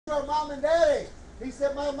our mom and daddy? He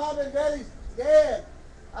said, my mom and daddy's dead.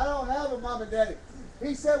 I don't have a mom and daddy.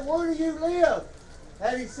 He said, where do you live?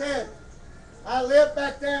 And he said, I live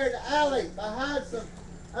back there in the alley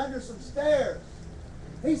under some stairs.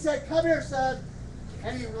 He said, come here, son.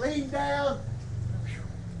 And he leaned down.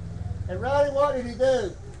 And Ronnie, what did he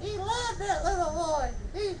do? He loved that little boy.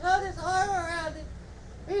 He put his arm around him.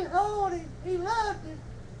 He held him. He loved him.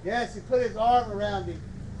 Yes, he put his arm around him.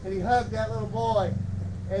 And he hugged that little boy.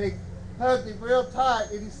 And he hugged him real tight.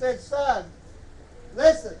 And he said, son,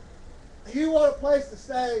 listen, do you want a place to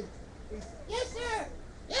stay? He said, yes, sir.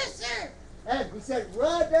 Yes, sir. And he said,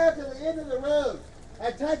 run down to the end of the road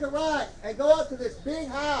and take a right and go up to this big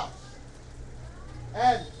house.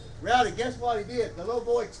 And Rowdy, guess what he did? The little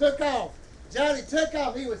boy took off. Johnny took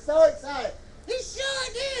off. He was so excited. He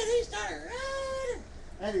sure did. He started running.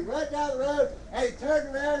 And he ran down the road and he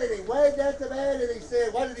turned around and he waved at the man and he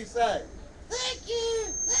said, what did he say? Thank you.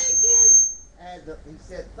 Thank you. And he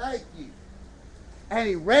said, thank you. And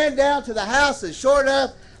he ran down to the house, and sure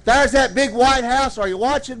enough, there's that big white house. Are you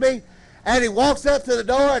watching me? And he walks up to the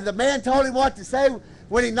door, and the man told him what to say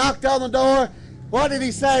when he knocked on the door. What did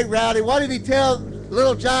he say, Rowdy? What did he tell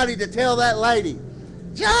little Johnny to tell that lady?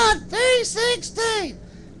 John 3:16.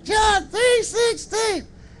 John 3:16.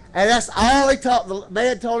 And that's all the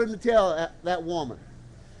man told him to tell that woman.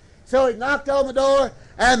 So he knocked on the door,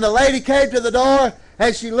 and the lady came to the door,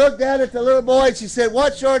 and she looked down at the little boy, and she said,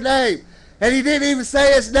 what's your name? And he didn't even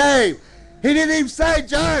say his name. He didn't even say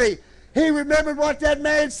Johnny. He remembered what that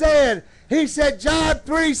man said. He said, John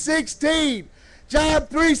 3:16. John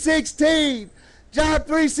 3:16. John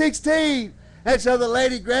 3:16. And so the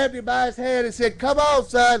lady grabbed him by his hand and said, come on,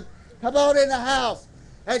 son. Come on in the house.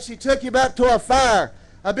 And she took him up to a fire,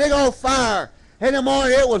 a big old fire. In the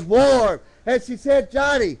morning it was warm. And she said,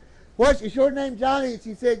 Johnny, is your name Johnny? And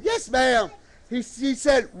she said, yes, ma'am. She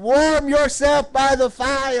said, warm yourself by the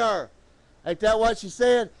fire. Ain't that what she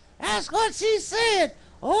said? That's what she said.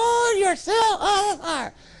 Warm yourself on the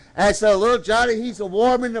fire. And so little Johnny, he's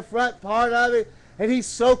warming the front part of it, and he's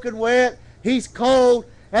soaking wet. He's cold,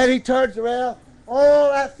 and he turns around. Oh,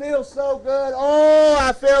 that feels so good. Oh,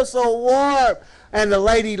 I feel so warm. And the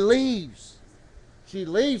lady leaves. She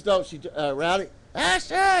leaves, don't she, Rowdy? That's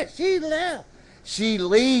right. She left. She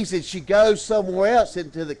leaves, and she goes somewhere else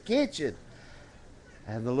into the kitchen.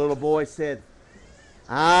 And the little boy said,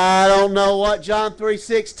 I don't know what John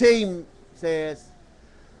 3:16 says,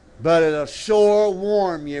 but it'll sure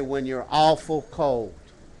warm you when you're awful cold.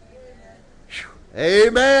 Amen.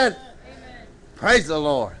 Amen. Praise the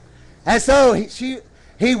Lord. And so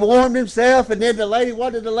he warmed himself, and then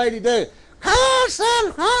what did the lady do? Come on,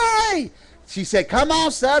 son, hurry. She said, come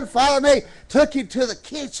on, son, follow me. Took him to the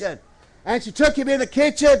kitchen. And she took him in the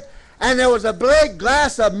kitchen, and there was a big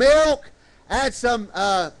glass of milk and some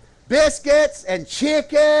biscuits and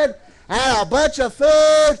chicken and a bunch of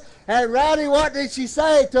food. And Rowdy, what did she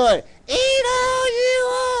say to him? Eat all you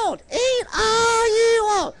want. Eat all you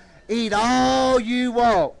want. Eat all you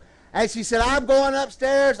want. And she said, I'm going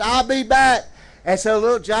upstairs. I'll be back. And so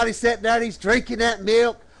little Johnny sat down. He's drinking that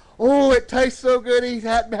milk. Oh, it tastes so good. He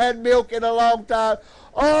hadn't had milk in a long time.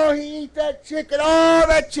 Oh, he eat that chicken. Oh,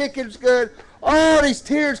 that chicken's good. Oh, these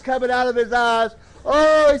tears coming out of his eyes.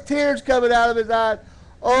 Oh, his tears coming out of his eyes.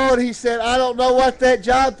 Oh, and he said, I don't know what that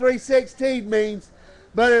John 3:16 means,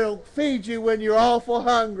 but it'll feed you when you're awful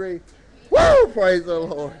hungry. Woo! Praise the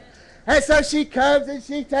Lord. And so she comes and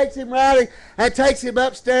she takes him riding and takes him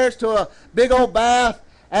upstairs to a big old bath.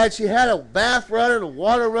 And she had a bath running, a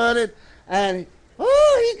water running. And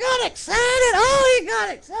he got excited. Oh, he got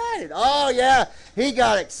excited. Oh, yeah, he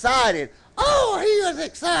got excited. Oh, he was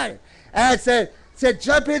excited. And said,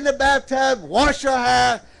 jump in the bathtub, wash your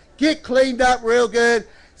hair, get cleaned up real good.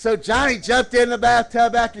 So Johnny jumped in the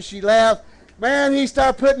bathtub after she left. Man, he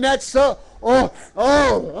started putting that soap.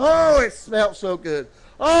 Oh, it smelled so good.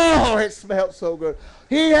 Oh, it smelled so good.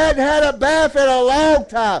 He hadn't had a bath in a long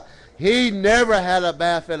time. He never had a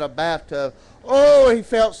bath in a bathtub. Oh, he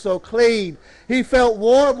felt so clean. He felt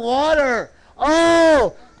warm water.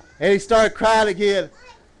 Oh, and he started crying again.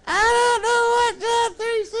 I don't know what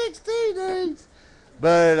John 3:16 means,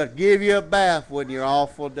 but it'll give you a bath when you're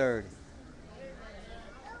awful dirty.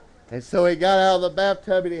 And so he got out of the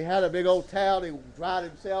bathtub and he had a big old towel. He dried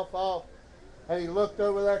himself off. And he looked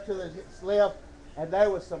over there to his left, and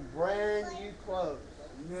there was some brand new clothes.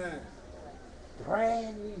 Yeah.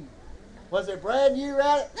 Brand new. Was it brand new,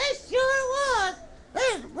 Rowdy? It sure was.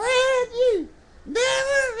 It's brand new.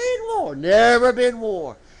 Never been worn. Never been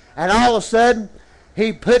worn. And all of a sudden,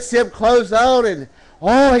 he puts them clothes on, and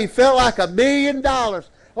he felt like $1 million.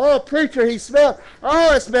 Oh, preacher, he smelled.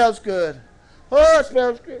 Oh, it smells good. Oh, it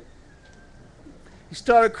smells good. He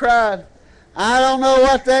started crying. I don't know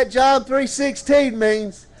what that John 3:16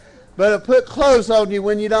 means, but it'll put clothes on you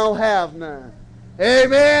when you don't have none.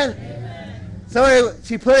 Amen? Amen. So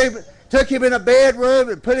she took him in a bedroom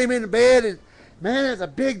and put him in the bed. And man, it was a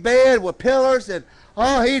big bed with pillars. And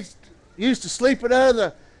he used to sleep on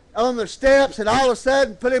the steps. And all of a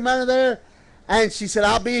sudden, put him under there. And she said,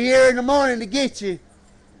 I'll be here in the morning to get you.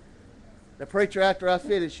 The preacher, after I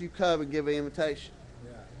finish, you come and give an invitation.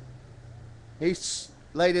 Yeah. He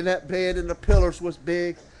laid in that bed, and the pillars was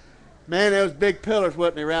big. Man, there was big pillars,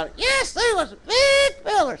 wasn't there, around it? Yes, there was big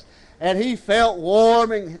pillars. And he felt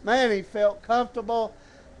warm, and man, he felt comfortable,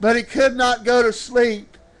 but he could not go to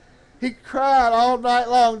sleep. He cried all night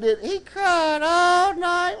long, didn't he? He cried all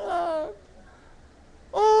night long.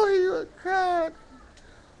 Oh, he was crying.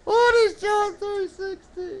 What is John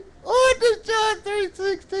 3:16? What does John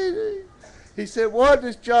 3:16 mean? He said, what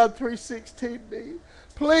does John 3:16 mean?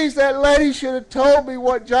 Please, that lady should have told me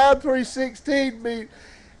what John 3:16 means.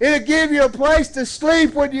 It'll give you a place to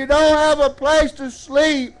sleep when you don't have a place to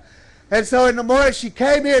sleep. And so in the morning she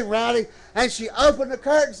came in, Rowdy, and she opened the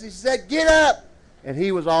curtains and she said, get up. And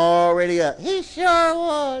he was already up. He sure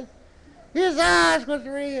was. His eyes was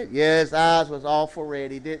red. Yeah, his eyes was awful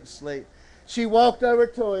red. He didn't sleep. She walked over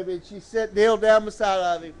to him and she kneeled down beside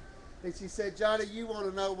of him. And she said, Johnny, you want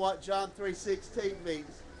to know what John 3:16 means?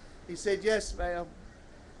 He said, yes, ma'am.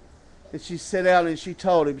 And she sat down and she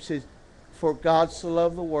told him, she said, for God so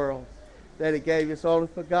loved the world that he gave his only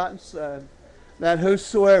begotten Son, that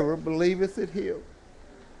whosoever believeth in him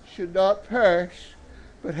should not perish,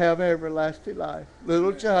 but have everlasting life.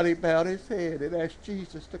 Little Johnny bowed his head and asked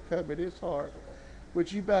Jesus to come in his heart.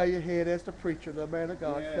 Would you bow your head as the preacher, the man of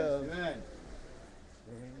God, comes? Amen.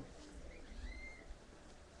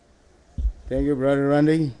 Thank you, Brother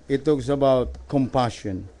Randy. It talks about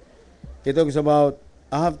compassion. It talks about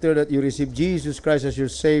after that you receive Jesus Christ as your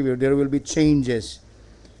Savior, there will be changes.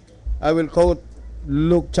 I will quote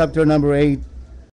Luke chapter number 8,